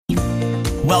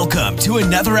Welcome to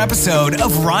another episode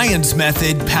of Ryan's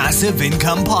Method Passive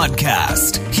Income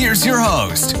Podcast. Here's your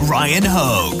host, Ryan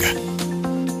Hogue.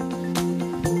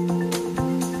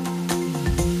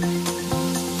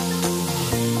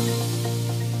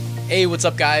 Hey, what's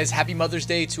up guys? Happy Mother's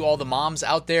Day to all the moms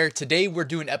out there. Today we're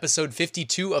doing episode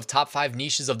 52 of Top 5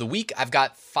 Niches of the Week. I've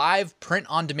got 5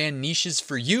 print-on-demand niches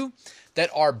for you that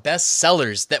are best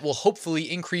sellers that will hopefully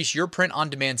increase your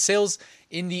print-on-demand sales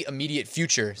in the immediate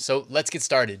future. So let's get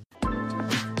started.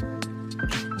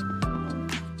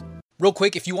 Real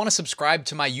quick, if you want to subscribe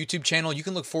to my YouTube channel, you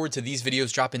can look forward to these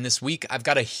videos dropping this week. I've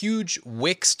got a huge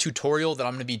Wix tutorial that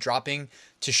I'm going to be dropping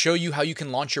to show you how you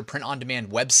can launch your print-on-demand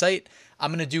website.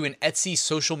 I'm going to do an Etsy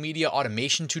social media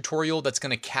automation tutorial that's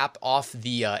going to cap off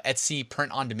the Etsy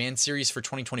print-on-demand series for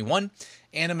 2021,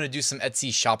 and I'm going to do some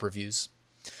Etsy shop reviews.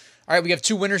 All right, we have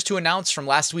 2 winners to announce from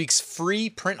last week's free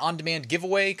print-on-demand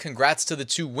giveaway. Congrats to the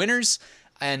 2 winners.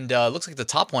 And looks like the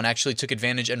top one actually took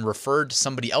advantage and referred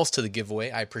somebody else to the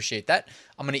giveaway. I appreciate that.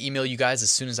 I'm going to email you guys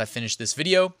as soon as I finish this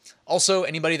video. Also,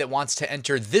 anybody that wants to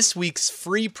enter this week's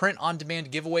free print-on-demand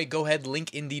giveaway, go ahead,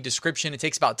 link in the description. It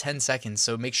takes about 10 seconds,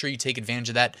 so make sure you take advantage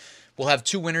of that. We'll have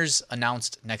 2 winners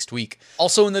announced next week.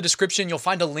 Also in the description, you'll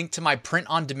find a link to my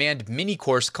print-on-demand mini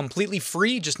course, completely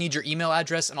free. Just need your email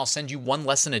address, and I'll send you 1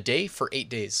 lesson a day for 8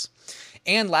 days.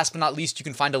 And last but not least, you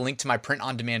can find a link to my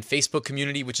print-on-demand Facebook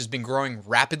community, which has been growing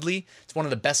rapidly. It's one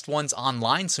of the best ones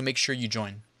online, so make sure you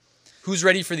join. Who's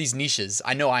ready for these niches?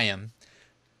 I know I am.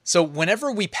 So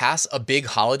whenever we pass a big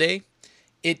holiday,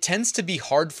 it tends to be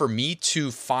hard for me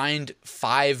to find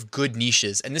 5 good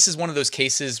niches. And this is one of those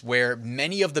cases where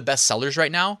many of the best sellers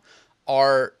right now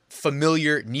are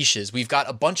familiar niches. We've got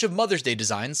a bunch of Mother's Day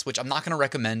designs, which I'm not going to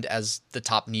recommend as the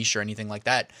top niche or anything like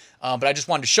that. But I just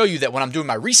wanted to show you that when I'm doing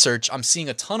my research, I'm seeing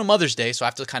a ton of Mother's Day, so I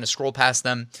have to kind of scroll past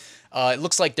them. It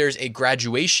looks like there's a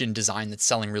graduation design that's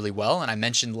selling really well. And I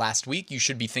mentioned last week, you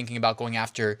should be thinking about going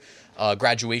after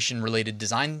graduation related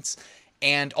designs.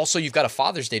 And also you've got a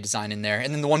Father's Day design in there.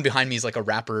 And then the one behind me is like a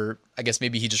rapper. I guess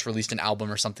maybe he just released an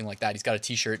album or something like that. He's got a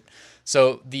t-shirt.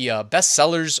 So the best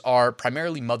sellers are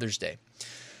primarily Mother's Day.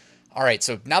 All right,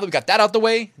 so now that we got that out the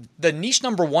way, the niche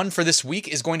number 1 for this week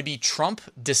is going to be Trump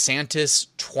DeSantis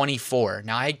 24.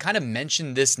 Now, I had kind of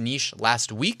mentioned this niche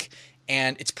last week,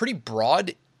 and it's pretty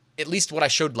broad. At least what I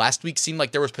showed last week seemed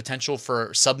like there was potential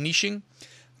for sub-niching.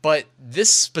 But this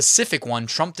specific one,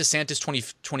 Trump DeSantis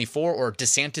 2024 or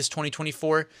DeSantis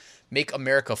 2024, Make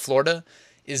America Florida,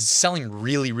 is selling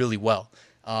really, really well.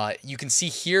 You can see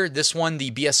here, this one,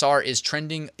 the BSR is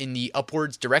trending in the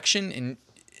upwards direction and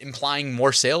implying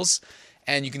more sales.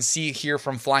 And you can see here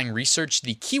from Flying Research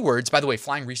the keywords. By the way,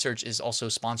 Flying Research is also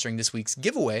sponsoring this week's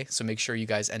giveaway, so make sure you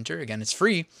guys enter. Again, it's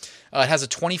free. It has a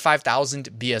 25,000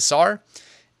 BSR.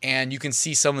 And you can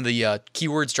see some of the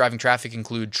keywords driving traffic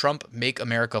include Trump, Make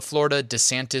America Florida,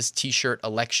 DeSantis, T-shirt,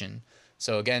 election.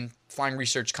 So again, Flying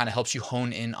Research kind of helps you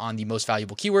hone in on the most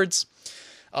valuable keywords.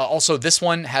 Also, this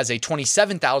one has a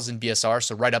 27,000 BSR,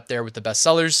 so right up there with the best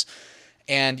sellers.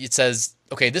 And it says,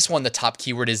 okay, this one, the top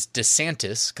keyword is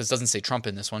DeSantis, because it doesn't say Trump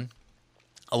in this one.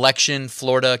 Election,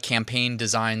 Florida, campaign,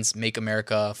 designs, Make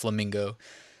America, Flamingo.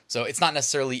 So it's not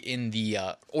necessarily in the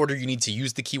order you need to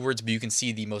use the keywords, but you can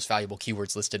see the most valuable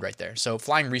keywords listed right there. So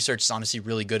Flying Research is honestly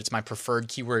really good. It's my preferred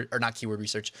keyword, or not keyword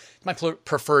research. It's my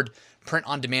preferred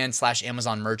print-on-demand /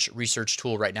 Amazon merch research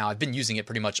tool right now. I've been using it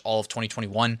pretty much all of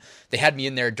 2021. They had me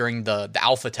in there during the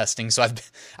alpha testing, so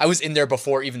I was in there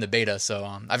before even the beta. So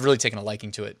I've really taken a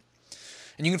liking to it.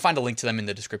 And you can find a link to them in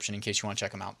the description in case you want to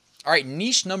check them out. All right,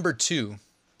 niche number 2.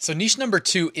 So niche number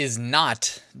 2 is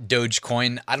not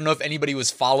Dogecoin. I don't know if anybody was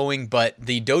following, but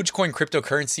the Dogecoin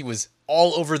cryptocurrency was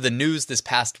all over the news this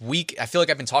past week. I feel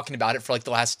like I've been talking about it for like the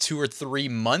last 2 or 3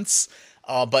 months.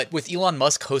 But with Elon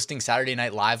Musk hosting Saturday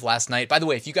Night Live last night, by the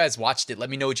way, if you guys watched it, let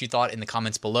me know what you thought in the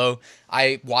comments below.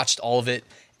 I watched all of it,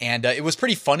 and it was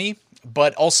pretty funny.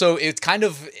 But also, it's kind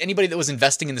of anybody that was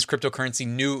investing in this cryptocurrency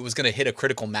knew it was going to hit a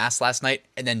critical mass last night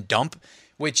and then dump,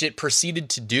 which it proceeded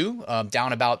to do,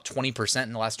 down about 20%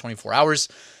 in the last 24 hours.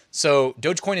 So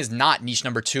Dogecoin is not niche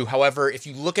number 2. However, if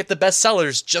you look at the best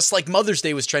sellers, just like Mother's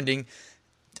Day was trending,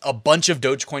 a bunch of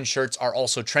Dogecoin shirts are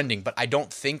also trending. But I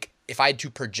don't think, if I had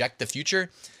to project the future,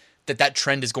 that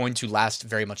trend is going to last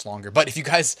very much longer. But if you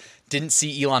guys didn't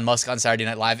see Elon Musk on Saturday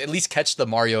Night Live, at least catch the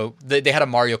Mario. They had a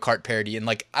Mario Kart parody. And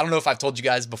like, I don't know if I've told you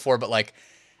guys before, but like,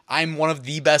 I'm one of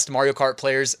the best Mario Kart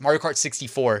players. Mario Kart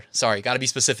 64. Sorry, got to be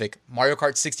specific. Mario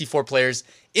Kart 64 players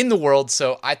in the world.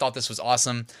 So I thought this was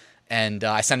awesome. And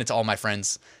I sent it to all my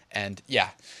friends. And yeah.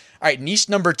 All right, niche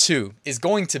number 2 is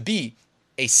going to be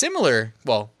a similar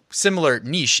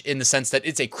niche in the sense that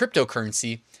it's a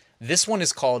cryptocurrency, This one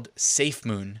is called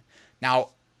SafeMoon. Now,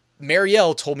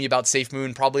 Marielle told me about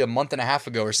SafeMoon probably a month and a half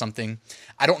ago or something.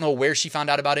 I don't know where she found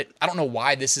out about it. I don't know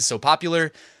why this is so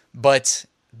popular, but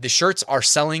the shirts are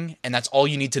selling, and that's all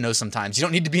you need to know sometimes. You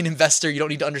don't need to be an investor. You don't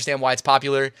need to understand why it's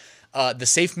popular. The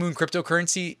SafeMoon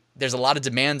cryptocurrency, there's a lot of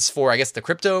demands for, I guess, the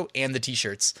crypto and the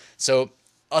t-shirts. So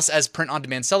us as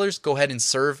print-on-demand sellers, go ahead and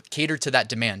cater to that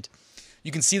demand.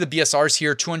 You can see the BSRs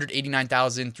here,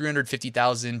 289,000,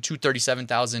 350,000,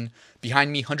 237,000.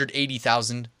 Behind me,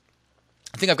 180,000.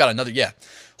 I think I've got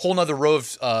whole nother row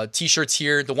of t-shirts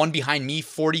here. The one behind me,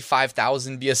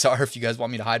 45,000 BSR, if you guys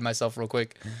want me to hide myself real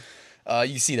quick.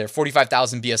 You see there,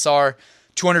 45,000 BSR,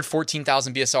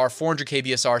 214,000 BSR, 400K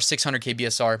BSR, 600K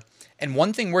BSR. And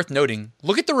one thing worth noting,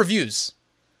 look at the reviews.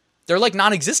 They're like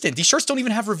non-existent. These shirts don't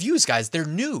even have reviews, guys. They're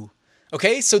new.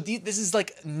 Okay, so this is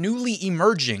like newly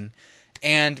emerging.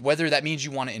 And whether that means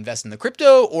you want to invest in the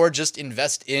crypto or just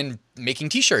invest in making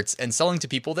t-shirts and selling to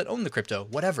people that own the crypto,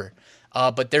 whatever.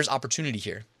 But there's opportunity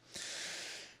here.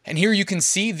 And here you can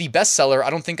see the bestseller.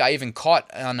 I don't think I even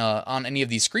caught on any of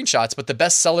these screenshots, but the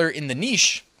bestseller in the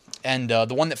niche and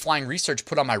the one that Flying Research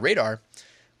put on my radar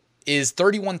is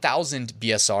 31,000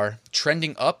 BSR,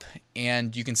 trending up.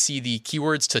 And you can see the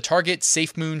keywords to target: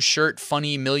 SafeMoon, shirt,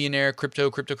 funny, millionaire,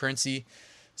 cryptocurrency.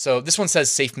 So this one says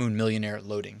SafeMoon millionaire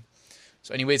loading.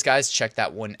 So anyways, guys, check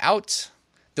that one out.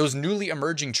 Those newly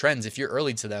emerging trends, if you're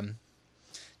early to them,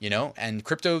 and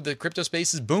the crypto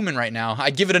space is booming right now. I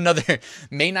give it another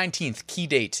May 19th, key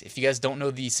date. If you guys don't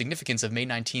know the significance of May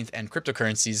 19th and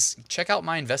cryptocurrencies, check out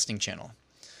my investing channel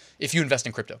if you invest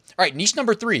in crypto. All right, niche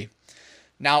number 3.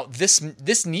 Now,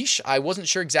 this niche, I wasn't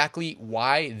sure exactly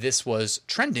why this was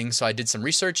trending, so I did some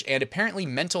research, and apparently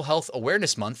Mental Health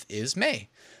Awareness Month is May.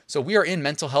 So we are in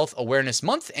Mental Health Awareness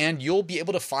Month, and you'll be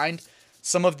able to find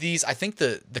some of these. I think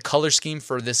the color scheme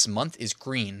for this month is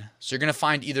green. So you're going to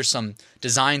find either some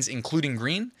designs including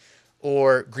green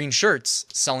or green shirts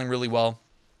selling really well.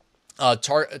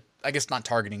 I guess not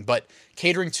targeting, but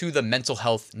catering to the mental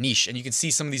health niche. And you can see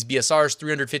some of these BSRs,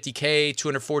 350K,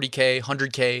 240K,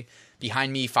 100K,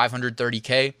 behind me,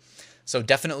 530K. So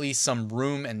definitely some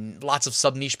room and lots of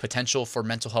sub-niche potential for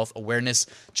mental health awareness.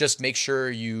 Just make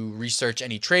sure you research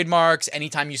any trademarks.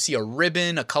 Anytime you see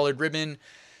a colored ribbon,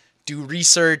 do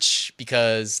research,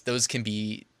 because those can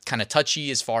be kind of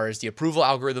touchy as far as the approval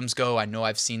algorithms go. I know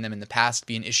I've seen them in the past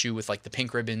be an issue with like the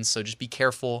pink ribbons, so just be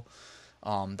careful.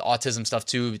 The autism stuff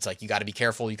too, it's like you got to be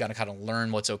careful. You got to kind of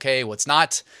learn what's okay, what's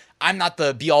not. I'm not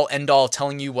the be all end all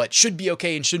telling you what should be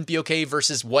okay and shouldn't be okay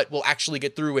versus what will actually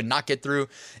get through and not get through.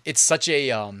 It's such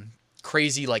a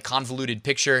crazy, like convoluted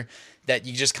picture that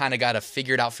you just kind of got to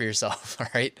figure it out for yourself.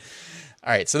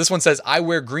 All right, so this one says, I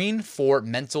wear green for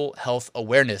mental health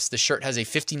awareness. The shirt has a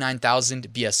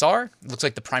 59,000 BSR. It looks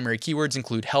like the primary keywords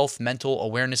include health, mental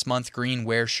awareness month, green,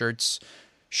 wear shirts,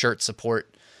 shirt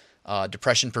support,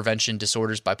 depression prevention,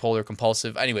 disorders, bipolar,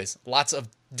 compulsive. Anyways, lots of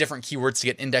different keywords to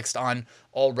get indexed on,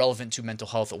 all relevant to mental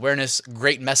health awareness.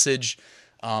 Great message,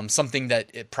 something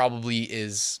that it probably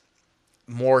is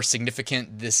more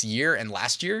significant this year and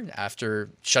last year after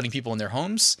shutting people in their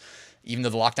homes. Even though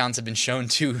the lockdowns have been shown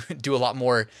to do a lot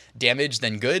more damage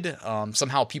than good,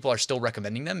 somehow people are still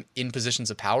recommending them in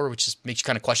positions of power, which just makes you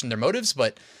kind of question their motives,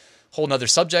 but whole nother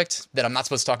subject that I'm not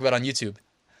supposed to talk about on YouTube,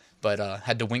 but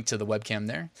had to wink to the webcam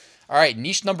there. All right,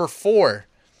 niche number 4.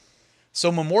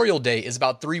 So Memorial Day is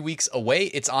about 3 weeks away.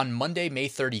 It's on Monday, May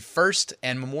 31st,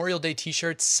 and Memorial Day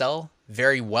t-shirts sell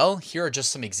very well. Here are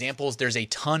just some examples. There's a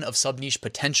ton of sub-niche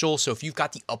potential, so if you've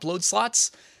got the upload slots,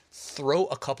 throw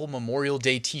a couple Memorial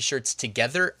Day t-shirts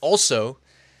together. Also,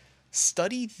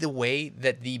 study the way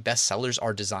that the bestsellers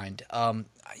are designed.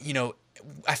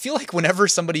 I feel like whenever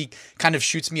somebody kind of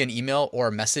shoots me an email or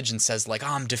a message and says like,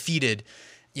 I'm defeated,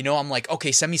 I'm like,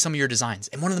 okay, send me some of your designs.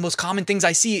 And one of the most common things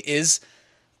I see is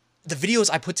the videos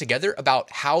I put together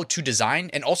about how to design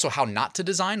and also how not to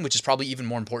design, which is probably even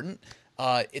more important.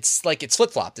 It's like it's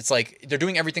flip-flopped. It's like they're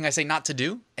doing everything I say not to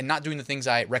do and not doing the things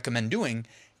I recommend doing.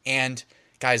 And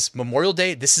guys, Memorial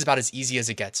Day, this is about as easy as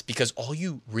it gets, because all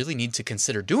you really need to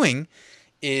consider doing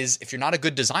is, if you're not a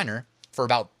good designer, for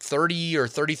about $30 or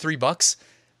 $33,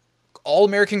 All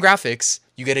American Graphics,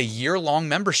 you get a year-long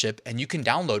membership and you can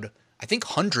download, I think,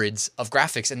 hundreds of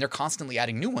graphics, and they're constantly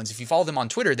adding new ones. If you follow them on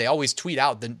Twitter, they always tweet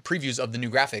out the previews of the new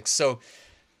graphics. So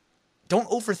don't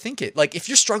overthink it. Like, if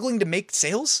you're struggling to make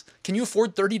sales, can you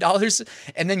afford $30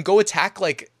 and then go attack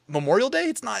like Memorial Day?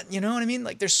 It's not, you know what I mean?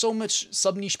 Like, there's so much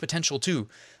sub-niche potential too.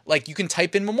 Like, you can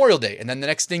type in Memorial Day, and then the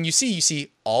next thing you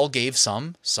see all gave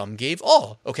some gave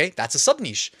all. Okay, that's a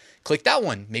sub-niche. Click that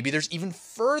one. Maybe there's even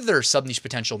further sub-niche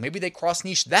potential. Maybe they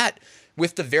cross-niche that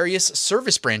with the various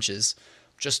service branches.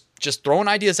 Just throwing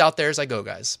ideas out there as I go,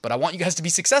 guys. But I want you guys to be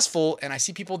successful, and I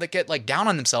see people that get like down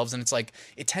on themselves, and it's like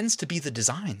it tends to be the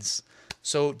designs.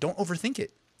 So don't overthink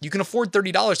it. You can afford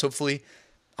 $30, hopefully.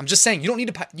 I'm just saying you don't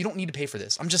need to pay for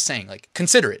this. I'm just saying, like,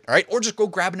 consider it, all right? Or just go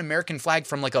grab an American flag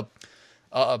from like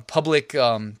a public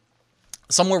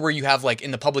somewhere where you have like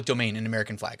in the public domain an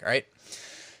American flag, all right?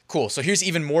 Cool. So here's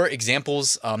even more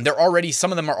examples. Some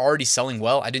of them are already selling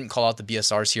well. I didn't call out the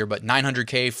BSRs here, but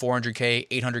 900K, 400K,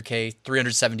 800K,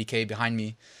 370K behind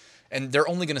me. And they're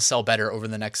only going to sell better over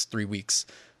the next 3 weeks.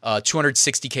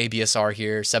 260K BSR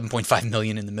here, 7.5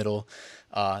 million in the middle,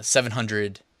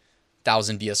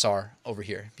 700,000 BSR over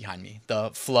here behind me. The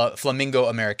Flamingo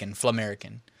American,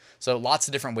 Flamerican. So lots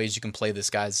of different ways you can play this,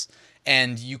 guys.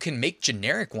 And you can make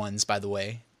generic ones, by the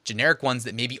way, generic ones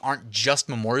that maybe aren't just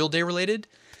Memorial Day related.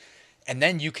 And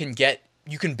then you can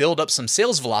build up some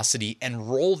sales velocity and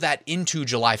roll that into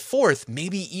July 4th,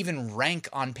 maybe even rank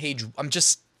on page. I'm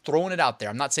just throwing it out there.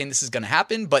 I'm not saying this is going to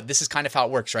happen, but this is kind of how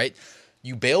it works, right?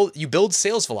 You build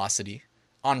sales velocity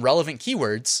on relevant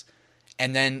keywords,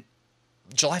 and then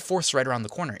July 4th is right around the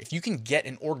corner. If you can get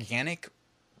an organic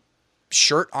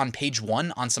shirt on page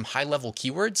 1 on some high level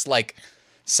keywords like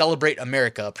celebrate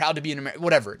America, proud to be an American,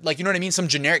 whatever, like, you know what I mean? Some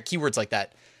generic keywords like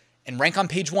that, and rank on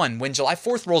page 1, when July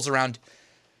 4th rolls around,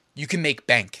 you can make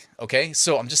bank, okay?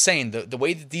 So I'm just saying the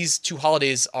way that these two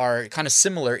holidays are kind of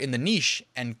similar in the niche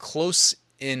and close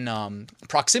in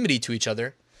proximity to each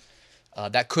other,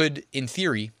 that could, in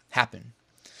theory, happen.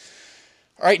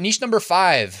 All right, niche number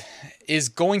 5 is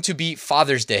going to be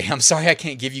Father's Day. I'm sorry I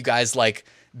can't give you guys like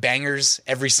bangers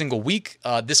every single week.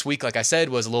 This week, like I said,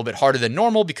 was a little bit harder than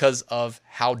normal because of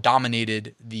how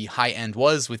dominated the high end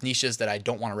was with niches that I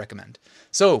don't want to recommend.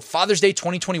 So Father's Day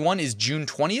 2021 is June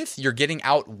 20th. You're getting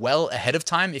out well ahead of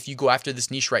time if you go after this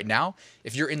niche right now.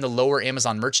 If you're in the lower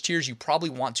Amazon merch tiers, you probably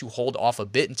want to hold off a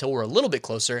bit until we're a little bit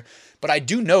closer. But I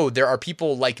do know there are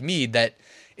people like me that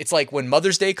it's like when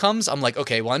Mother's Day comes, I'm like,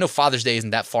 okay, well, I know Father's Day isn't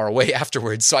that far away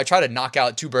afterwards. So I try to knock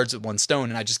out 2 birds with 1 stone,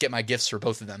 and I just get my gifts for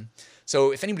both of them.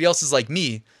 So if anybody else is like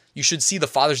me, you should see the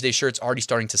Father's Day shirts already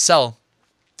starting to sell.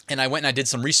 And I went and I did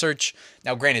some research.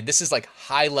 Now, granted, this is like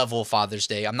high level Father's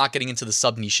Day. I'm not getting into the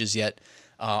sub niches yet.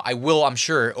 I will, I'm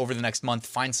sure, over the next month,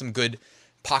 find some good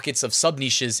pockets of sub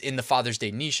niches in the Father's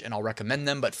Day niche, and I'll recommend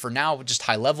them. But for now, just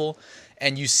high level.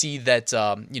 And you see that,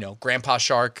 Grandpa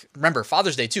Shark. Remember,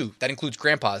 Father's Day too. That includes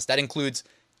grandpas. That includes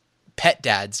pet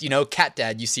dads. Cat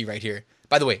dad you see right here.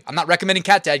 By the way, I'm not recommending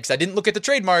cat dad because I didn't look at the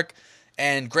trademark.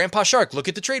 And Grandpa Shark, look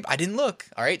at the trade. I didn't look.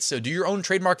 All right. So do your own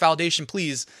trademark validation,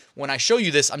 please. When I show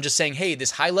you this, I'm just saying, hey,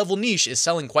 this high level niche is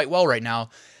selling quite well right now.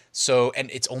 So,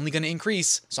 and it's only going to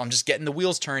increase. So I'm just getting the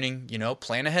wheels turning,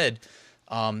 plan ahead.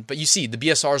 But you see, the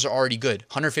BSRs are already good.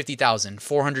 150,000,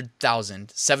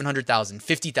 400,000, 700,000,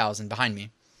 50,000 behind me.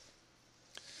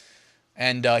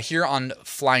 And here on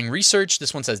Flying Research,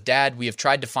 this one says, Dad, we have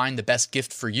tried to find the best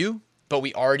gift for you, but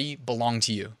we already belong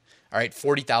to you. All right.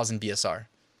 40,000 BSR.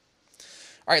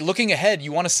 All right, looking ahead,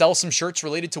 you want to sell some shirts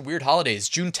related to weird holidays.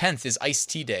 June 10th is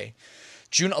Iced Tea Day.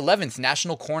 June 11th,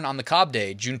 National Corn on the Cob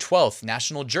Day. June 12th,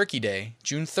 National Jerky Day.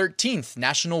 June 13th,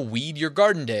 National Weed Your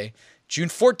Garden Day. June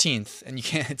 14th, and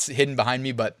it's hidden behind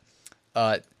me, but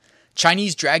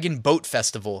Chinese Dragon Boat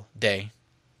Festival Day.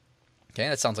 Okay,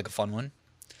 that sounds like a fun one.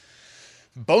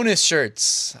 Bonus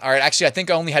shirts. All right, actually, I think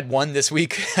I only had one this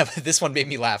week. This one made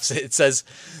me laugh. It says,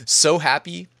 so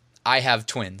happy I have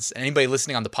twins. And anybody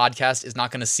listening on the podcast is not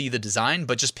going to see the design,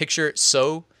 but just picture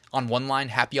so on one line,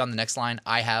 happy on the next line,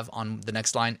 I have on the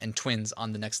next line, and twins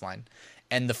on the next line.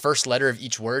 And the first letter of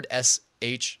each word,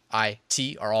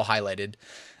 S-H-I-T, are all highlighted.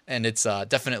 And it's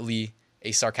definitely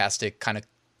a sarcastic kind of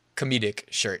comedic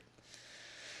shirt.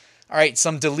 All right,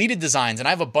 some deleted designs, and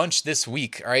I have a bunch this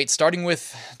week. All right, starting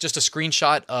with just a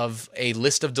screenshot of a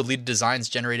list of deleted designs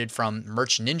generated from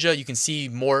Merch Ninja. You can see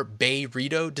more Bay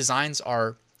Rito designs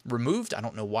are removed. I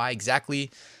don't know why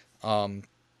exactly.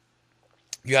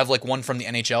 You have like one from the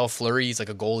NHL, Fleury, he's like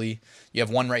a goalie. You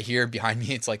have one right here behind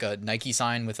me. It's like a Nike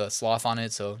sign with a sloth on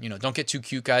it. So, don't get too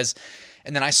cute, guys.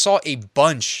 And then I saw a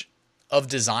bunch of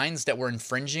designs that were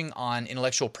infringing on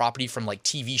intellectual property from like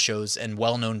TV shows and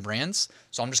well-known brands.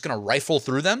 So I'm just going to rifle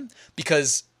through them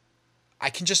because I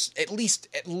can just at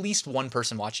least one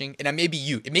person watching, and it may be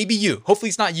you. Hopefully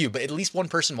it's not you, but at least one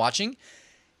person watching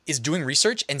is doing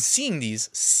research and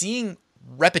seeing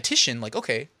repetition, like,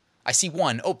 okay, I see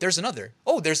one. Oh, there's another.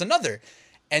 Oh, there's another.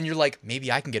 And you're like,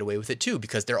 maybe I can get away with it too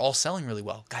because they're all selling really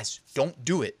well. Guys, don't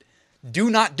do it. Do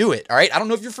not do it. All right. I don't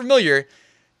know if you're familiar.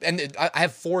 And I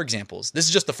have 4 examples. This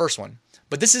is just the first one.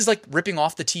 But this is like ripping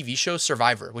off the TV show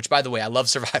Survivor, which, by the way, I love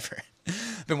Survivor.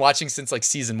 I've been watching since like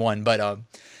season 1. But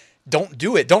don't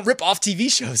do it. Don't rip off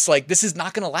TV shows. Like, this is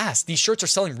not going to last. These shirts are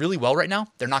selling really well right now.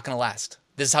 They're not going to last.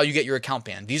 This is how you get your account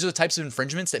banned. These are the types of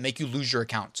infringements that make you lose your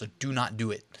account. So do not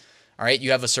do it. All right.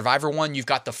 You have a Survivor one. You've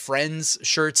got the Friends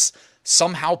shirts.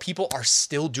 Somehow people are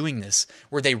still doing this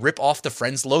where they rip off the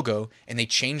Friends logo and they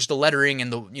change the lettering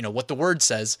and what the word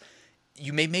says.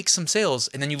 You may make some sales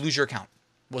and then you lose your account.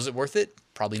 Was it worth it?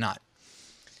 Probably not.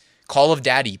 Call of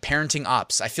Daddy, parenting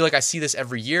ops. I feel like I see this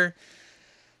every year.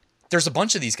 There's a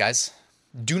bunch of these guys.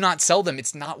 Do not sell them.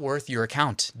 It's not worth your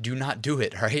account. Do not do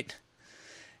it, right?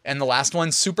 And the last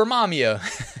one, Super Mamia.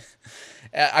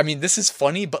 I mean, this is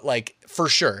funny, but like for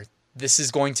sure, this is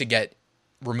going to get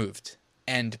removed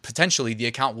and potentially the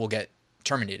account will get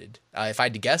terminated. If I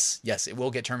had to guess, yes, it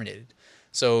will get terminated.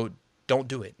 So don't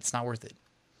do it. It's not worth it.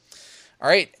 All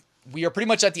right. We are pretty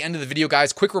much at the end of the video,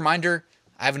 guys. Quick reminder.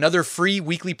 I have another free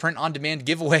weekly print-on-demand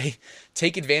giveaway.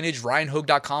 Take advantage,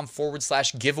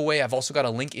 ryanhogue.com/giveaway. I've also got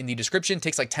a link in the description. It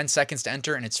takes like 10 seconds to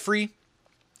enter, and it's free.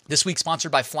 This week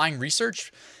sponsored by Flying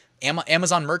Research,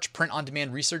 Amazon Merch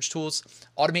print-on-demand research tools,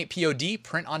 Automate POD,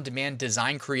 print-on-demand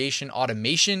design creation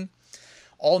automation,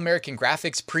 All American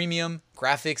Graphics Premium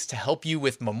graphics to help you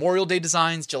with Memorial Day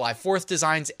designs, July 4th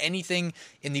designs, anything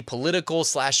in the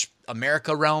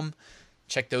political/America realm.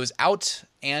 Check those out.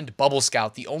 And Bubble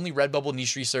Scout, the only Redbubble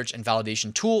niche research and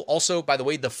validation tool. Also, by the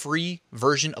way, the free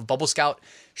version of Bubble Scout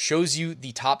shows you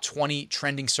the top 20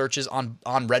 trending searches on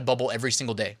Redbubble every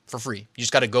single day for free. You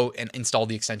just got to go and install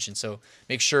the extension. So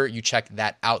make sure you check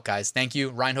that out, guys. Thank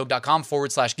you.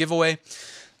 ryanhogue.com/giveaway.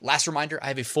 Last reminder, I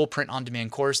have a full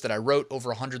print-on-demand course that I wrote,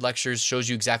 over 100 lectures, shows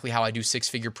you exactly how I do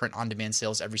six-figure print-on-demand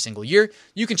sales every single year.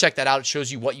 You can check that out. It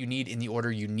shows you what you need in the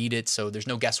order you need it, so there's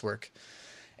no guesswork.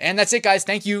 And that's it, guys.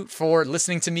 Thank you for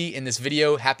listening to me in this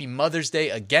video. Happy Mother's Day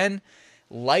again.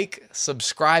 Like,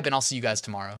 subscribe, and I'll see you guys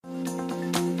tomorrow.